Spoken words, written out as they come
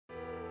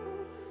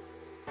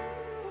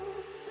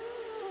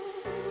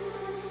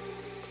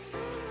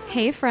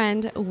Hey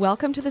friend,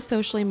 welcome to the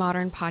Socially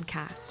Modern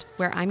podcast,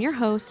 where I'm your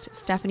host,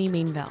 Stephanie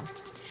Mainville.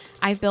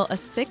 I've built a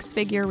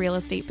 6-figure real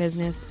estate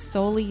business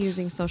solely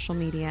using social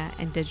media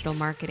and digital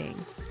marketing.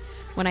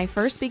 When I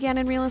first began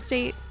in real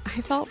estate,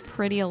 I felt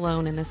pretty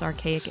alone in this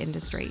archaic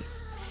industry.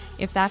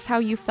 If that's how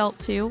you felt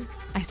too,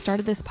 I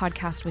started this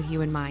podcast with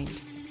you in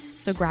mind.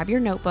 So grab your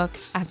notebook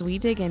as we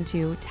dig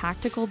into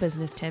tactical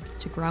business tips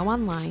to grow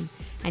online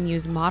and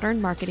use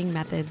modern marketing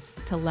methods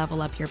to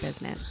level up your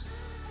business.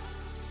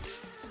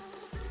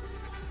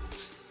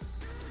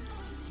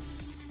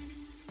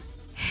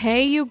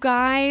 Hey, you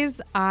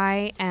guys,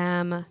 I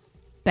am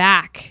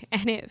back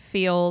and it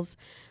feels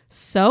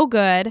so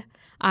good.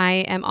 I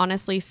am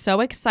honestly so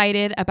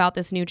excited about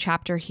this new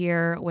chapter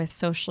here with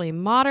Socially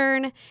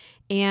Modern,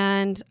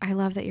 and I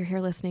love that you're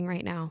here listening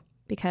right now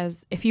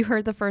because if you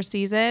heard the first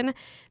season,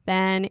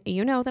 then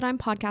you know that I'm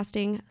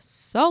podcasting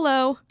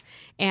solo,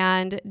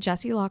 and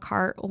Jessie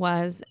Lockhart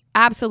was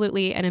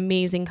absolutely an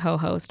amazing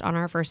co-host on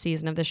our first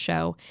season of the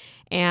show.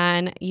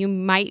 And you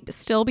might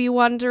still be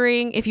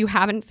wondering, if you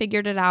haven't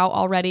figured it out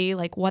already,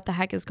 like what the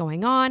heck is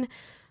going on?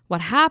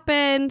 What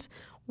happened?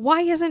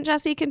 Why isn't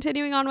Jessie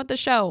continuing on with the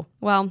show?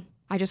 Well,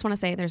 I just want to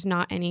say there's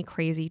not any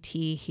crazy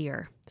tea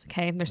here,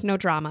 okay? There's no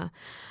drama.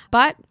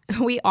 But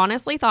we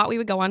honestly thought we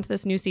would go on to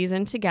this new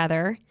season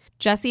together.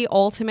 Jessie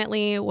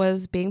ultimately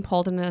was being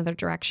pulled in another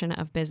direction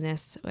of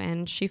business,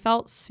 and she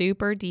felt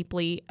super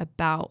deeply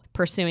about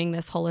pursuing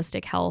this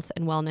holistic health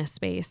and wellness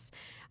space.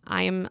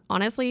 I am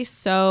honestly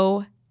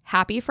so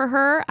happy for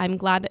her. I'm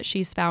glad that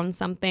she's found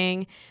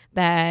something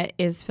that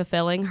is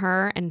fulfilling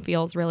her and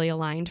feels really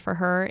aligned for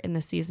her in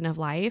this season of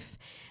life.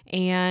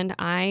 And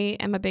I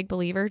am a big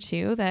believer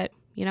too that,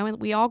 you know,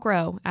 we all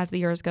grow as the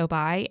years go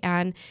by.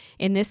 And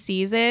in this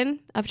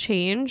season of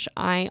change,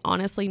 I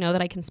honestly know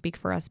that I can speak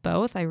for us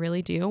both. I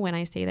really do when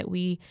I say that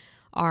we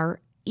are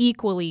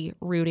equally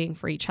rooting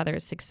for each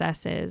other's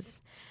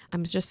successes.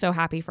 I'm just so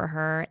happy for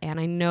her. And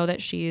I know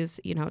that she's,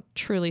 you know,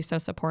 truly so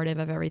supportive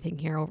of everything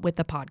here with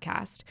the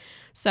podcast.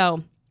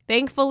 So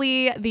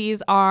thankfully,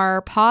 these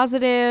are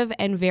positive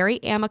and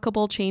very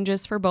amicable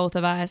changes for both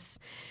of us.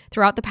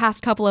 Throughout the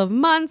past couple of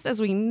months,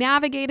 as we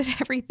navigated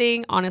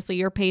everything, honestly,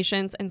 your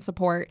patience and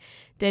support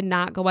did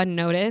not go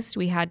unnoticed.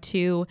 We had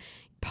to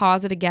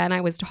pause it again.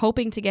 I was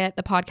hoping to get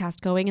the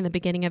podcast going in the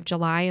beginning of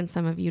July, and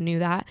some of you knew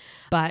that,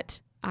 but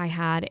I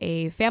had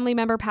a family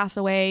member pass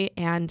away,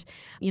 and,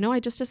 you know, I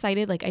just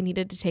decided like I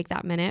needed to take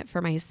that minute for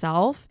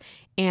myself.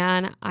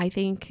 And I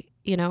think,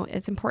 you know,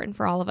 it's important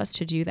for all of us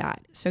to do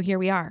that. So here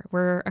we are.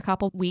 We're a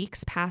couple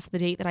weeks past the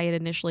date that I had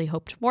initially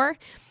hoped for,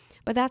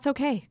 but that's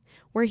okay.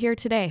 We're here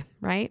today,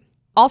 right?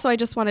 Also, I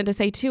just wanted to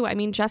say too, I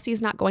mean,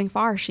 Jessie's not going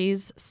far.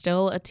 She's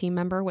still a team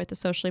member with the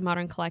Socially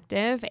Modern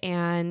Collective,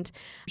 and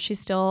she's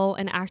still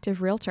an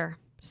active realtor.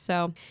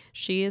 So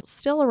she is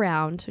still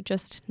around,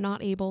 just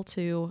not able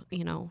to,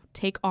 you know,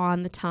 take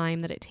on the time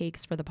that it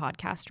takes for the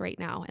podcast right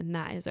now. And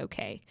that is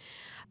okay.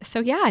 So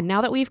yeah, now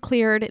that we've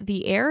cleared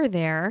the air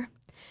there,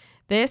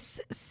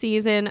 this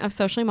season of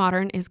Socially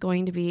Modern is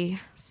going to be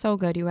so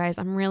good, you guys.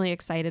 I'm really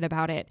excited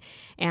about it.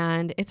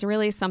 And it's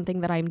really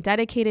something that I'm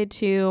dedicated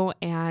to.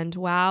 And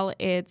while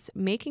it's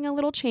making a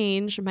little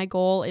change, my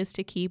goal is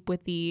to keep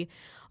with the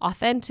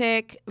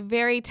authentic,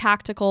 very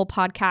tactical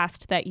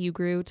podcast that you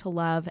grew to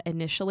love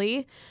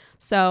initially.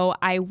 So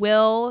I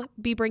will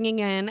be bringing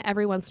in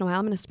every once in a while,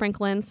 I'm going to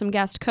sprinkle in some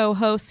guest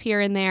co-hosts here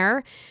and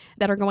there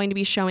that are going to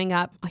be showing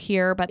up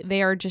here, but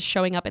they are just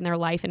showing up in their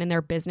life and in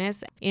their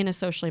business in a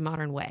socially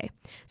modern way.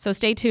 So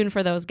stay tuned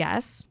for those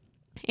guests.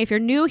 If you're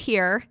new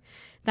here,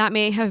 that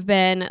may have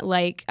been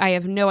like, I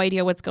have no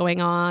idea what's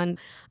going on.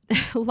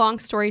 Long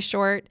story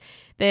short,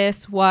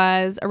 this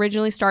was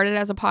originally started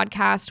as a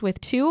podcast with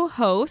 2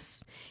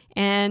 hosts,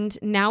 and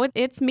now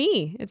it's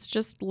me. It's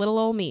just little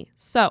old me.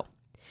 So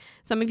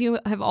some of you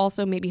have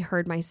also maybe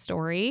heard my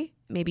story.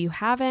 Maybe you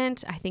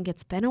haven't. I think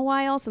it's been a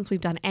while since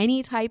we've done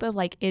any type of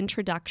like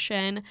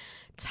introduction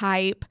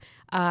type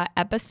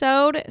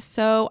episode.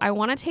 So I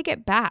want to take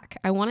it back.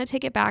 I want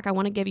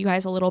to give you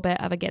guys a little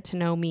bit of a get to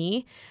know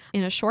me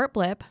in a short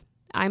blip.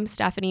 I'm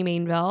Stephanie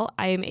Mainville.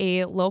 I'm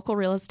a local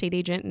real estate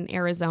agent in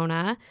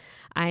Arizona.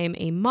 I'm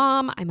a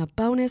mom. I'm a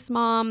bonus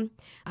mom.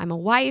 I'm a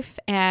wife.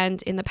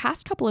 And in the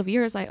past couple of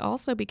years, I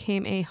also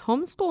became a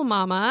homeschool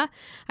mama.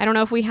 I don't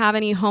know if we have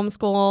any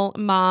homeschool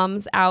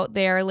moms out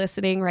there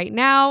listening right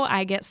now.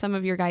 I get some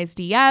of your guys'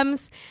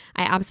 DMs.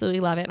 I absolutely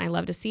love it, and I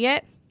love to see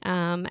it.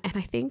 And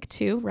I think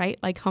too, right?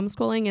 Like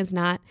homeschooling is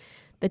not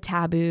the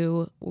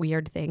taboo,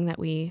 weird thing that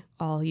we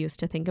all used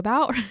to think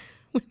about.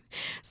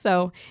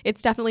 So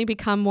it's definitely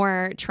become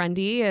more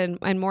trendy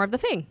and more of the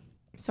thing.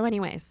 So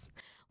anyways,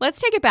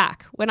 let's take it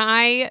back. When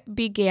I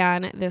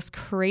began this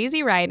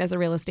crazy ride as a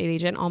real estate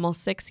agent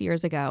almost 6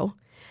 years ago,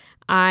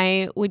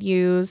 I would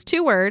use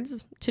 2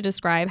 words to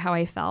describe how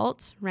I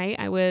felt, right?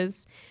 I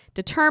was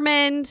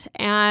determined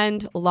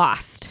and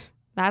lost.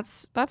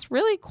 That's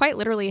really quite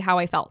literally how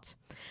I felt.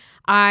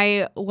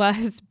 I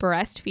was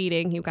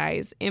breastfeeding, you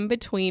guys, in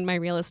between my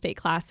real estate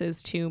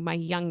classes to my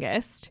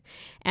youngest,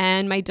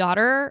 and my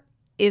daughter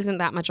isn't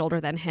that much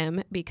older than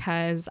him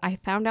because I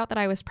found out that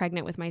I was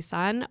pregnant with my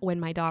son when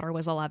my daughter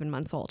was 11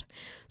 months old.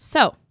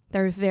 So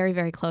they're very,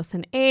 very close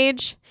in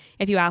age.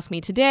 If you ask me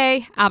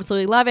today,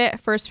 absolutely love it.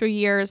 First few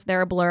years,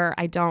 they're a blur.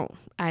 I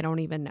don't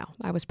even know.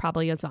 I was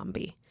probably a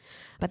zombie,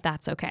 but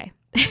that's okay.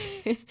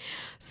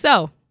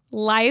 So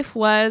life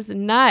was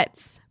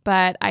nuts,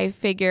 but I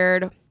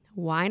figured,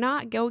 why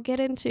not go get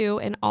into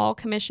an all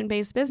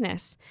commission-based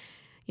business?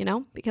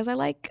 Because I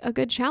like a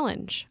good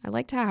challenge. I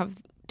like to have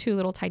 2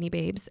 little tiny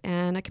babes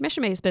and a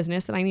commission-based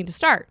business that I need to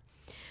start.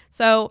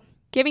 So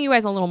giving you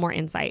guys a little more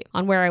insight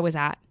on where I was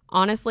at.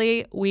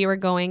 Honestly, we were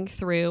going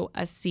through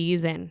a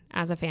season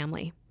as a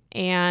family.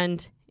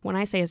 And when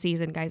I say a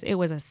season, guys, it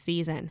was a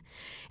season.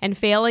 And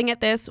failing at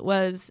this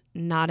was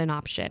not an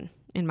option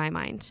in my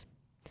mind.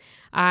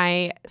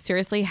 I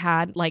seriously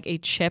had like a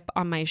chip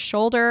on my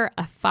shoulder,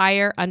 a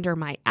fire under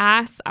my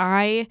ass.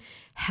 I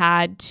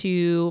had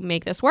to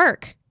make this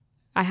work.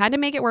 I had to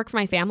make it work for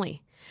my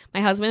family.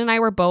 My husband and I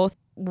were both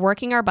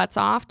working our butts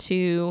off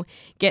to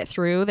get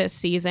through this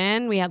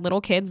season. We had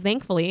little kids,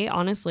 thankfully,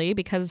 honestly,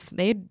 because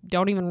they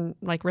don't even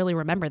really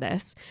remember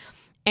this.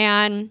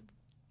 And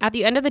at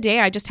the end of the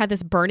day, I just had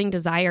this burning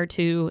desire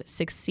to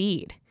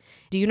succeed.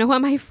 Do you know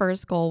what my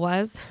first goal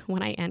was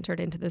when I entered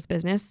into this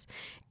business?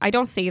 I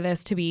don't say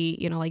this to be,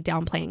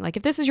 downplaying.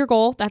 If this is your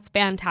goal, that's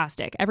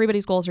fantastic.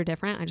 Everybody's goals are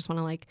different. I just want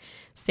to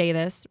say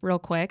this real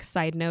quick,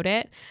 side note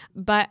it.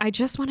 But I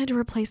just wanted to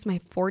replace my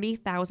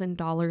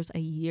 $40,000 a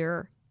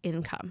year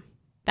income.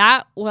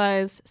 That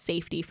was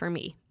safety for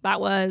me. That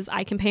was,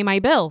 I can pay my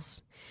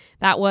bills.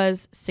 That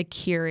was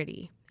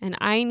security. And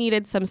I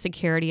needed some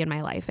security in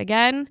my life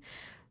again.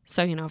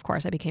 So, of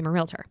course, I became a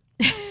realtor.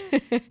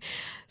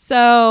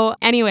 So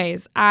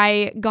anyways,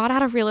 I got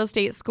out of real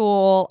estate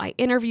school. I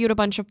interviewed a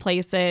bunch of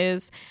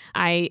places.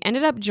 I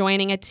ended up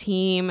joining a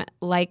team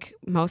like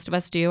most of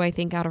us do, I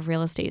think, out of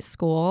real estate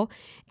school.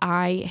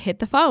 I hit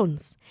the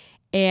phones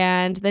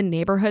and the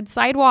neighborhood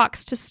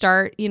sidewalks to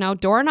start,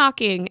 door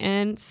knocking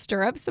and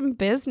stir up some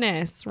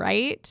business,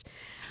 right?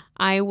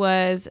 I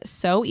was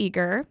so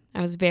eager.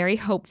 I was very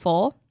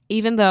hopeful.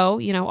 Even though,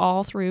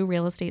 all through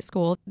real estate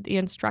school, the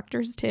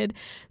instructors did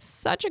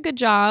such a good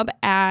job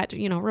at,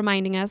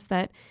 reminding us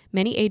that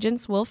many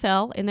agents will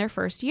fail in their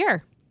first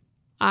year.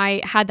 I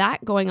had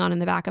that going on in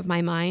the back of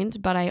my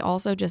mind, but I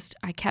also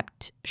I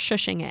kept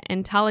shushing it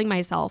and telling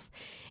myself,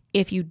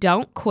 if you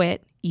don't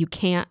quit, you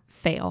can't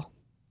fail.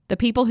 The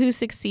people who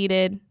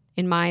succeeded,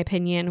 in my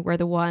opinion, were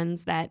the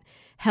ones that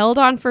held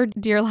on for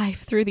dear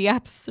life through the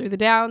ups, through the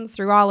downs,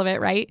 through all of it,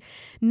 right?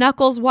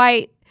 Knuckles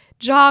white,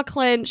 jaw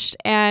clenched,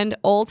 and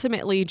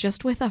ultimately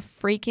just with a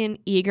freaking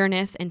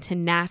eagerness and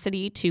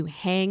tenacity to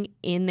hang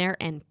in there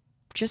and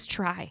just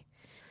try.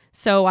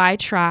 So I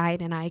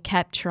tried and I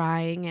kept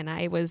trying and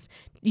I was,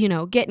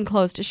 getting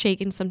close to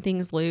shaking some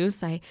things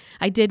loose. I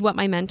did what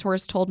my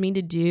mentors told me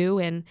to do,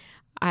 and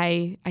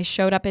I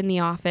showed up in the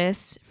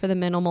office for the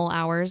minimal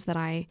hours that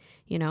I,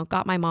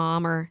 got my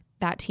mom or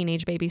that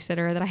teenage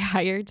babysitter that I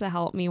hired to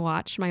help me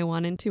watch my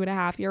 1 and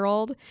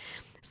 2.5-year-old.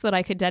 So that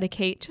I could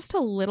dedicate just a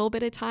little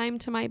bit of time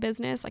to my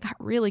business. I got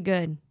really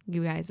good,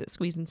 you guys, at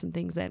squeezing some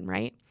things in,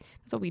 right?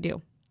 That's what we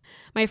do.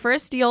 My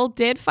first deal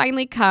did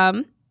finally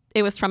come.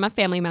 It was from a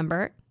family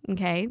member,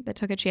 okay, that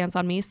took a chance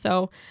on me.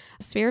 So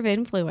sphere of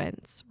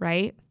influence,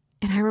 right?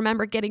 And I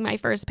remember getting my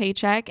first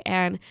paycheck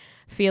and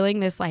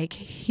feeling this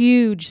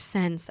huge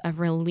sense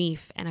of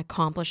relief and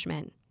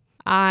accomplishment.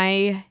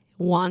 I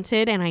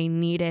wanted and I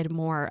needed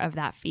more of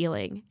that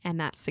feeling and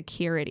that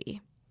security.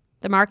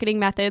 The marketing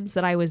methods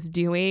that I was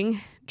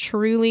doing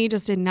truly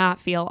just did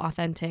not feel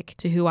authentic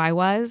to who I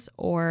was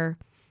or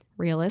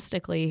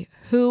realistically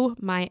who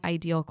my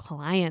ideal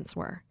clients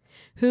were,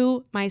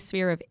 who my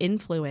sphere of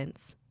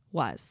influence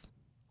was.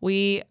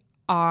 We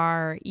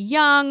are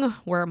young,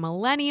 we're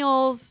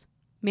millennials.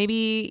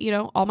 Maybe,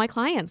 all my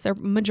clients, the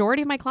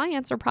majority of my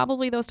clients are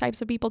probably those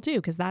types of people too,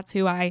 because that's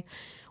who I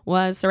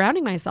was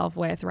surrounding myself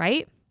with,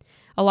 right?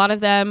 A lot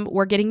of them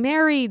were getting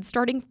married,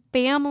 starting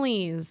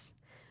families,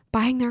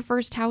 buying their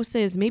first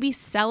houses, maybe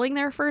selling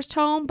their first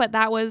home, but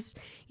that was,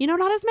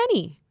 not as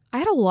many. I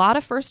had a lot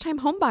of first-time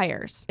home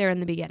buyers there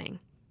in the beginning.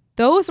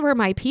 Those were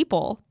my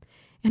people.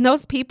 And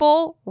those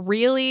people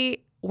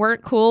really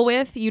weren't cool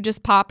with you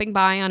just popping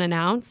by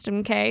unannounced,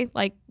 okay?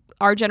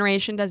 Our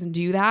generation doesn't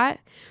do that.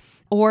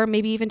 Or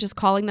maybe even just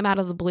calling them out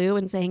of the blue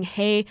and saying,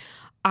 hey,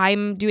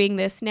 I'm doing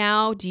this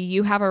now. Do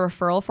you have a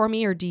referral for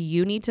me, or do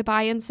you need to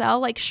buy and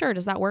sell? Sure,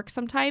 does that work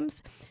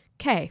sometimes?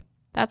 Okay,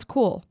 that's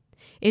cool.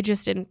 It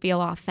just didn't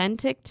feel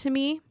authentic to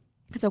me.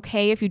 It's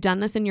okay if you've done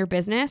this in your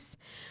business.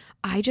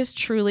 I just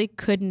truly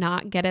could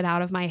not get it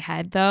out of my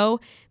head, though,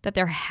 that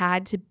there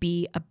had to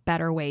be a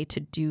better way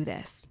to do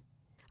this.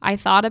 I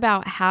thought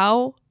about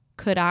how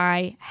could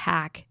I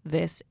hack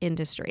this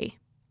industry?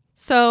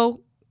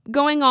 So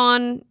going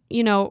on,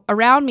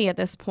 around me at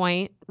this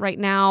point, right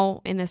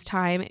now in this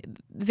time,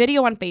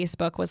 video on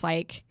Facebook was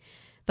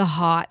the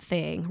hot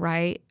thing,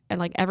 right? And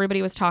like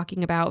everybody was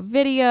talking about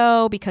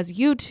video because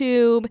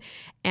YouTube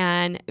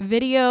and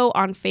video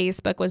on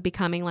Facebook was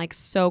becoming like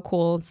so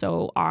cool and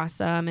so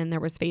awesome. And there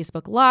was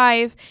Facebook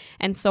Live.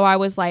 And so I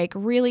was like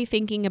really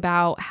thinking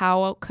about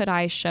how could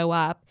I show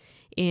up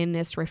in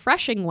this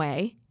refreshing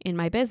way in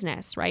my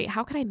business, right?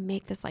 How could I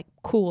make this like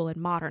cool and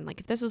modern? Like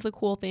if this is the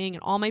cool thing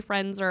and all my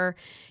friends are,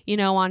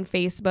 on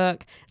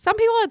Facebook. Some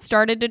people had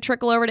started to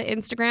trickle over to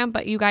Instagram,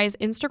 but you guys,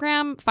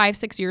 Instagram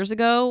 5-6 years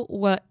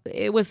ago,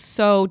 it was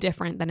so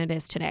different than it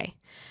is today.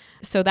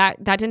 So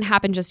that didn't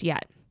happen just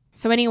yet.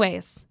 So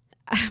anyways,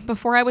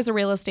 before I was a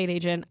real estate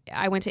agent,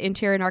 I went to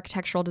interior and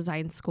architectural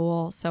design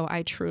school. So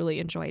I truly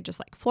enjoyed just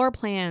like floor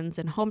plans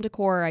and home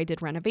decor. I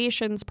did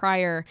renovations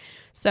prior.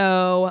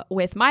 So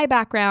with my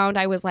background,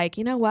 I was like,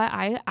 you know what?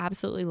 I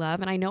absolutely love,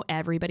 and I know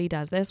everybody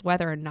does this,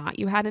 whether or not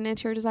you had an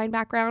interior design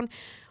background.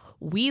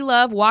 We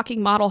love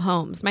walking model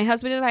homes. My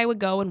husband and I would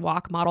go and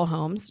walk model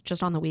homes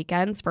just on the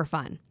weekends for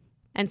fun.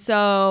 And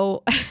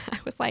so I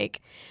was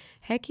like,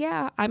 heck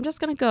yeah, I'm just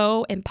going to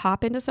go and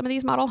pop into some of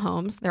these model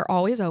homes. They're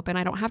always open.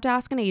 I don't have to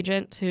ask an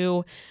agent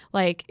to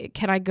like,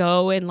 can I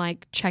go and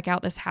like check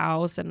out this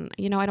house? And,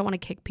 I don't want to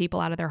kick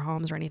people out of their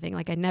homes or anything.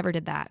 Like I never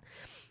did that.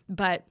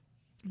 But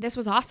this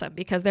was awesome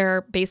because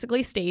they're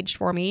basically staged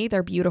for me.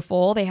 They're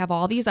beautiful. They have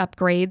all these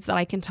upgrades that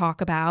I can talk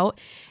about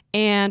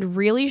and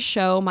really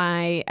show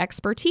my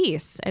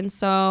expertise. And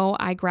so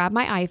I grabbed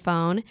my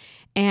iPhone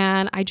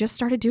and I just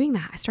started doing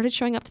that. I started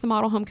showing up to the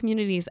model home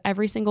communities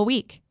every single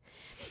week.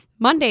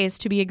 Mondays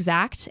to be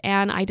exact,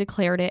 and I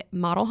declared it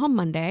Model Home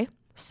Monday.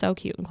 So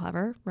cute and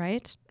clever,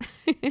 right?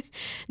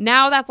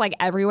 Now that's like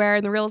everywhere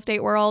in the real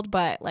estate world,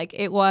 but like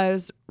it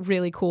was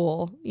really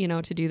cool,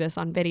 to do this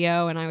on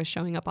video, and I was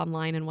showing up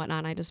online and whatnot.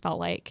 And I just felt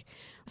like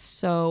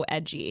so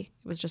edgy.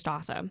 It was just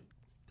awesome.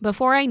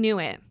 Before I knew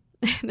it,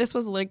 this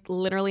was like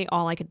literally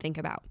all I could think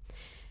about.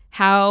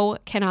 How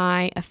can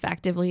I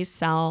effectively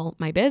sell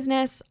my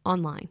business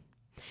online?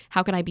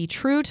 How can I be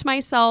true to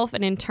myself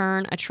and in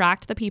turn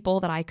attract the people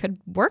that I could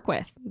work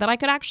with, that I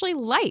could actually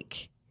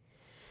like?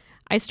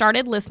 I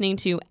started listening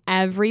to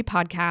every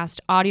podcast,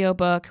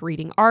 audiobook,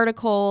 reading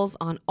articles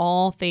on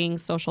all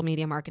things social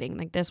media marketing.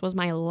 Like this was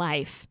my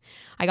life.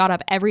 I got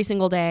up every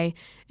single day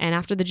and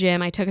after the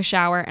gym, I took a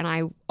shower and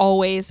I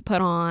always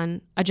put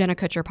on a Jenna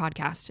Kutcher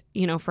podcast,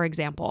 for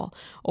example,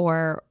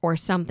 or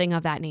something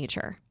of that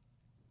nature.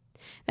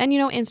 Then,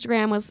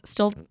 Instagram was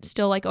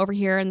still like over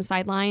here in the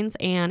sidelines,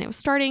 and it was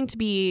starting to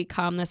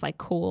become this like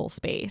cool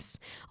space.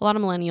 A lot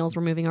of millennials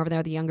were moving over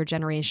there. The younger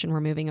generation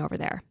were moving over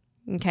there.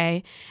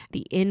 Okay.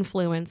 The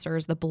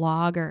influencers, the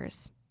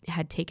bloggers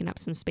had taken up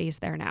some space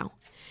there now,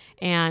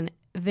 and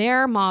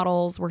their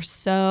models were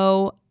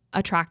so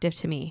attractive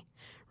to me,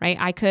 right?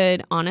 I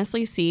could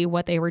honestly see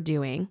what they were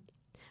doing.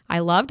 I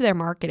loved their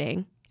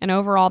marketing and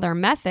overall their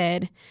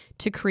method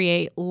to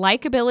create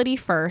likability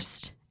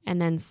first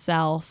and then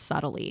sell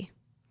subtly.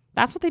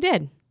 That's what they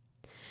did.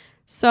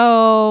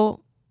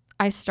 So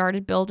I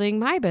started building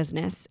my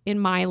business in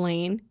my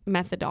lane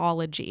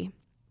methodology,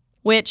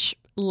 which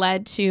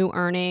led to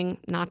earning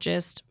not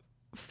just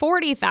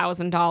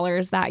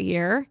 $40,000 that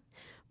year,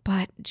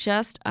 but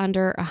just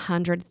under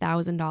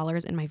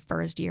 $100,000 in my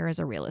first year as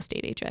a real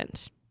estate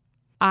agent.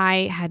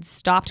 I had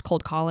stopped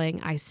cold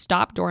calling. I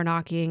stopped door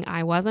knocking.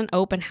 I wasn't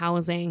open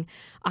housing.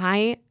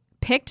 I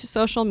picked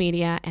social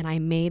media and I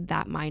made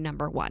that my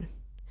number one.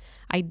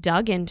 I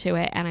dug into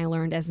it and I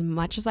learned as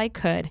much as I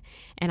could,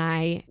 and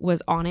I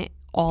was on it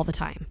all the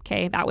time.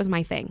 Okay. That was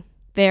my thing.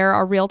 There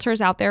are realtors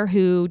out there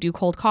who do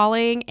cold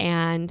calling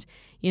and,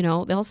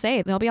 they'll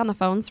say they'll be on the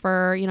phones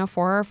for,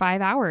 4 or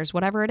 5 hours,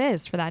 whatever it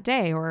is for that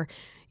day. Or,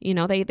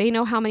 they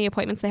know how many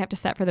appointments they have to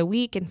set for the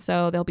week. And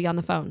so they'll be on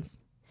the phones,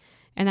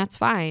 and that's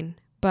fine.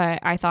 But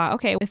I thought,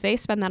 okay, if they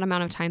spend that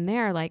amount of time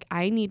there, like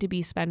I need to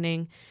be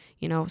spending,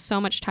 so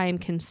much time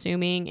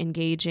consuming,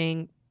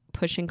 engaging,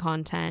 pushing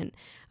content,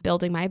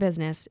 building my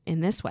business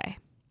in this way.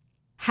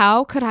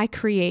 How could I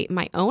create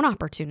my own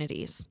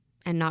opportunities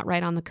and not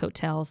ride on the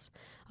coattails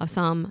of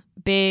some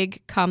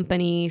big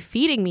company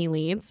feeding me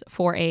leads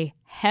for a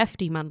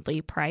hefty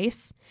monthly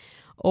price,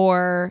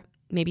 or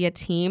maybe a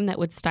team that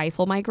would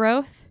stifle my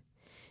growth,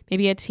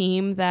 maybe a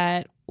team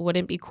that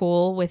wouldn't be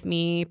cool with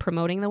me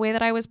promoting the way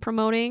that I was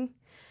promoting?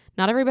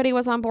 Not everybody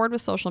was on board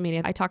with social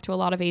media. I talked to a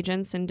lot of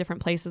agents in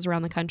different places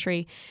around the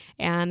country,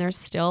 and there's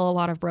still a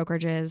lot of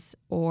brokerages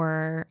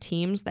or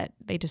teams that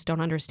they just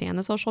don't understand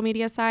the social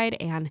media side,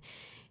 and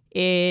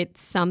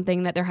it's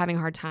something that they're having a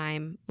hard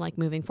time like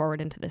moving forward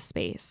into this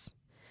space.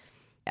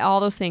 All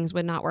those things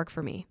would not work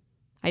for me.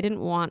 I didn't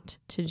want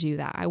to do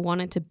that. I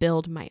wanted to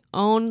build my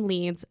own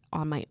leads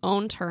on my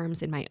own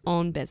terms in my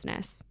own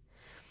business.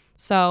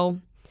 So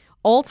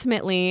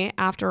ultimately,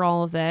 after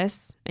all of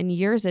this and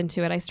years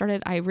into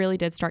it, I really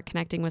did start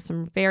connecting with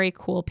some very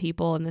cool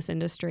people in this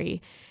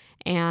industry.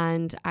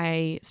 And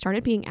I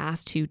started being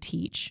asked to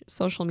teach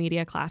social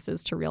media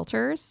classes to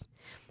realtors.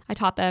 I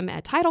taught them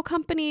at title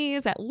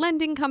companies, at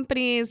lending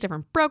companies,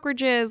 different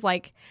brokerages.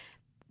 Like,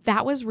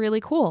 that was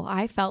really cool.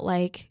 I felt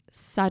like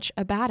such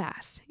a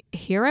badass.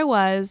 Here I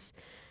was,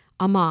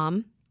 a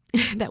mom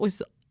that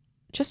was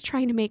just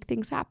trying to make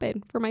things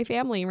happen for my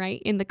family,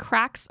 right? In the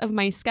cracks of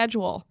my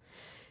schedule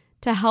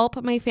to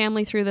help my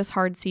family through this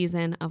hard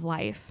season of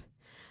life.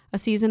 A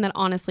season that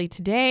honestly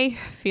today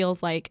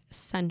feels like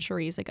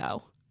centuries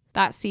ago.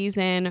 That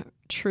season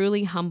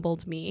truly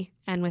humbled me,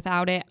 and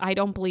without it, I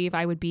don't believe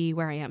I would be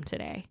where I am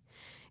today.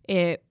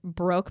 It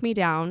broke me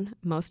down,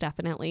 most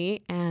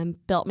definitely,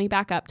 and built me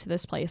back up to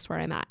this place where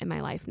I'm at in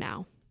my life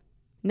now.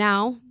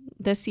 Now,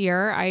 this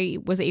year, I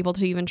was able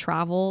to even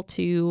travel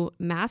to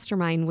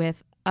mastermind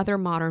with other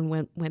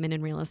modern women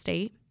in real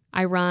estate.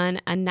 I run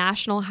a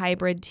national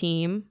hybrid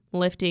team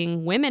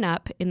lifting women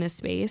up in this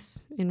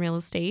space in real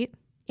estate.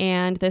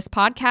 And this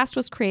podcast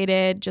was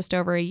created just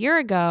over a year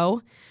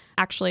ago.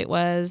 Actually,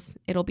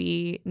 it'll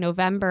be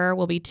November,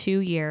 will be 2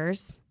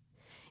 years.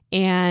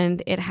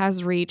 And it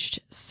has reached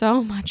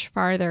so much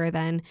farther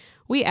than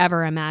we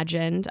ever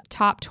imagined.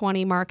 Top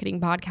 20 marketing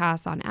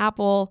podcasts on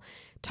Apple,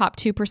 top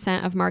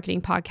 2% of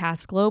marketing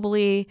podcasts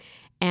globally.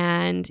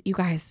 And you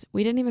guys,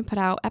 we didn't even put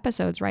out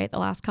episodes, right, the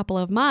last couple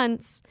of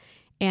months.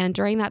 And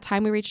during that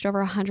time, we reached over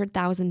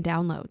 100,000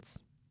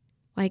 downloads.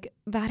 Like,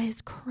 that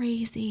is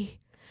crazy.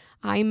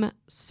 I'm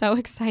so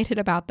excited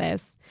about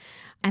this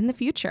and the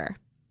future.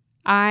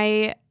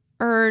 I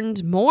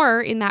earned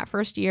more in that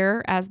first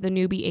year as the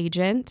newbie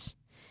agent,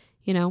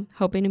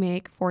 hoping to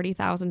make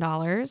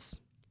 $40,000.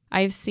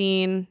 I've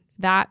seen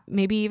that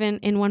maybe even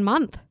in 1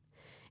 month.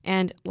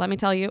 And let me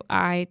tell you,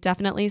 I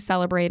definitely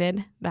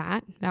celebrated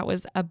that. That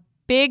was a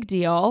big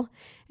deal.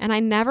 And I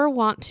never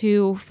want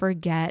to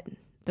forget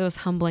those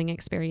humbling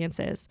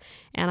experiences.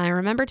 And I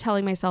remember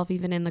telling myself,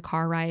 even in the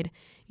car ride,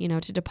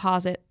 to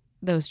deposit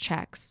those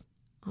checks.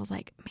 I was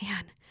like,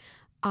 man,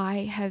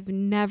 I have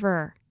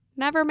never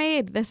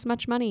made this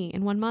much money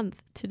in 1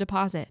 month to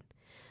deposit.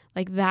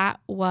 Like, that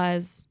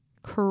was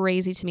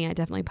crazy to me. I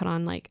definitely put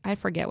on I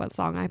forget what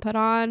song I put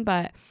on,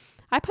 but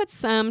I put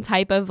some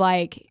type of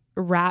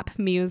rap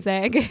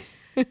music.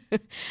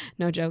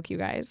 No joke, you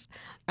guys,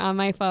 on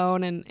my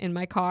phone and in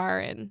my car.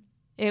 And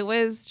it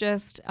was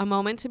just a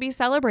moment to be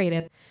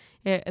celebrated.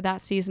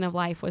 That season of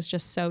life was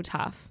just so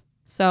tough.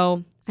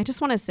 So I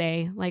just want to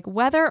say,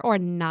 whether or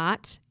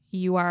not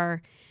you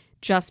are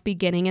just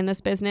beginning in this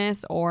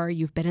business or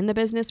you've been in the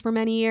business for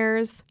many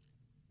years,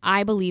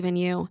 I believe in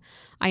you.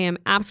 I am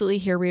absolutely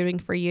here rooting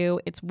for you.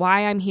 It's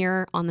why I'm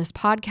here on this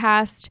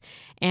podcast.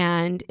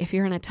 And if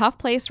you're in a tough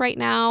place right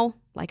now,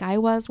 like I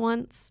was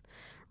once,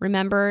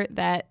 remember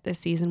that this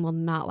season will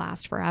not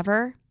last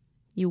forever.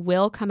 You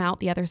will come out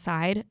the other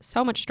side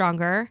so much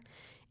stronger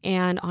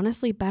and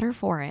honestly better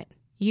for it.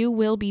 You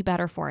will be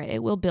better for it.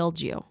 It will build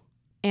you.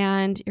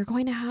 And you're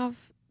going to have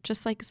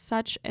just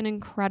such an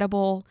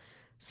incredible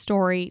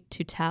story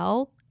to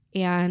tell.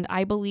 And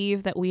I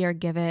believe that we are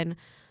given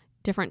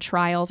different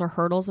trials or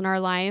hurdles in our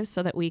lives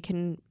so that we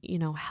can,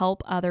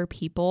 help other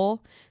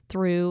people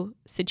through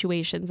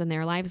situations in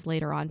their lives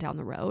later on down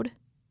the road.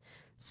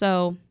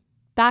 So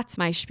that's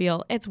my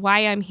spiel. It's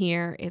why I'm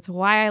here. It's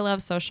why I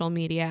love social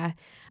media.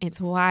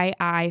 It's why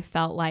I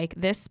felt like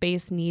this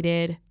space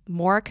needed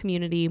more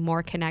community,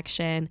 more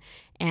connection,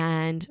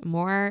 and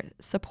more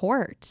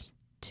support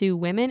to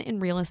women in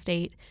real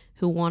estate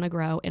who want to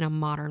grow in a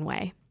modern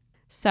way.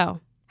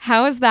 So,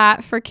 how is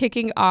that for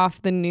kicking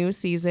off the new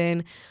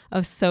season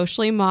of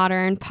Socially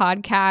Modern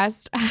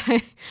podcast?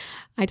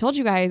 I told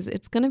you guys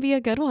it's going to be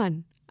a good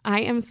one.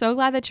 I am so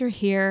glad that you're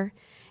here.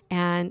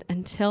 And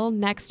until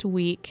next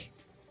week,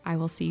 I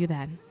will see you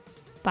then.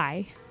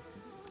 Bye.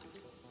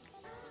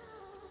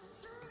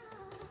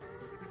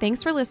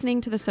 Thanks for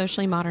listening to the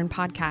Socially Modern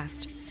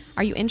podcast.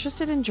 Are you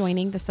interested in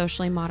joining the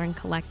Socially Modern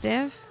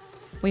Collective?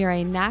 We are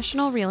a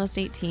national real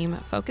estate team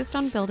focused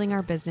on building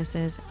our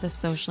businesses the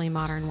socially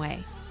modern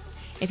way.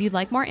 If you'd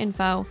like more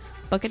info,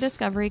 book a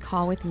discovery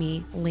call with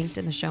me, linked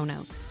in the show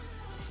notes.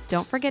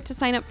 Don't forget to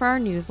sign up for our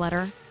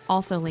newsletter,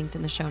 also linked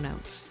in the show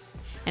notes.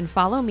 And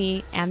follow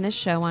me and this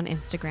show on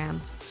Instagram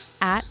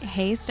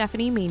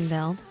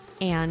 @HeyStephanieMainville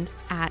and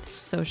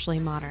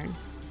 @SociallyModern.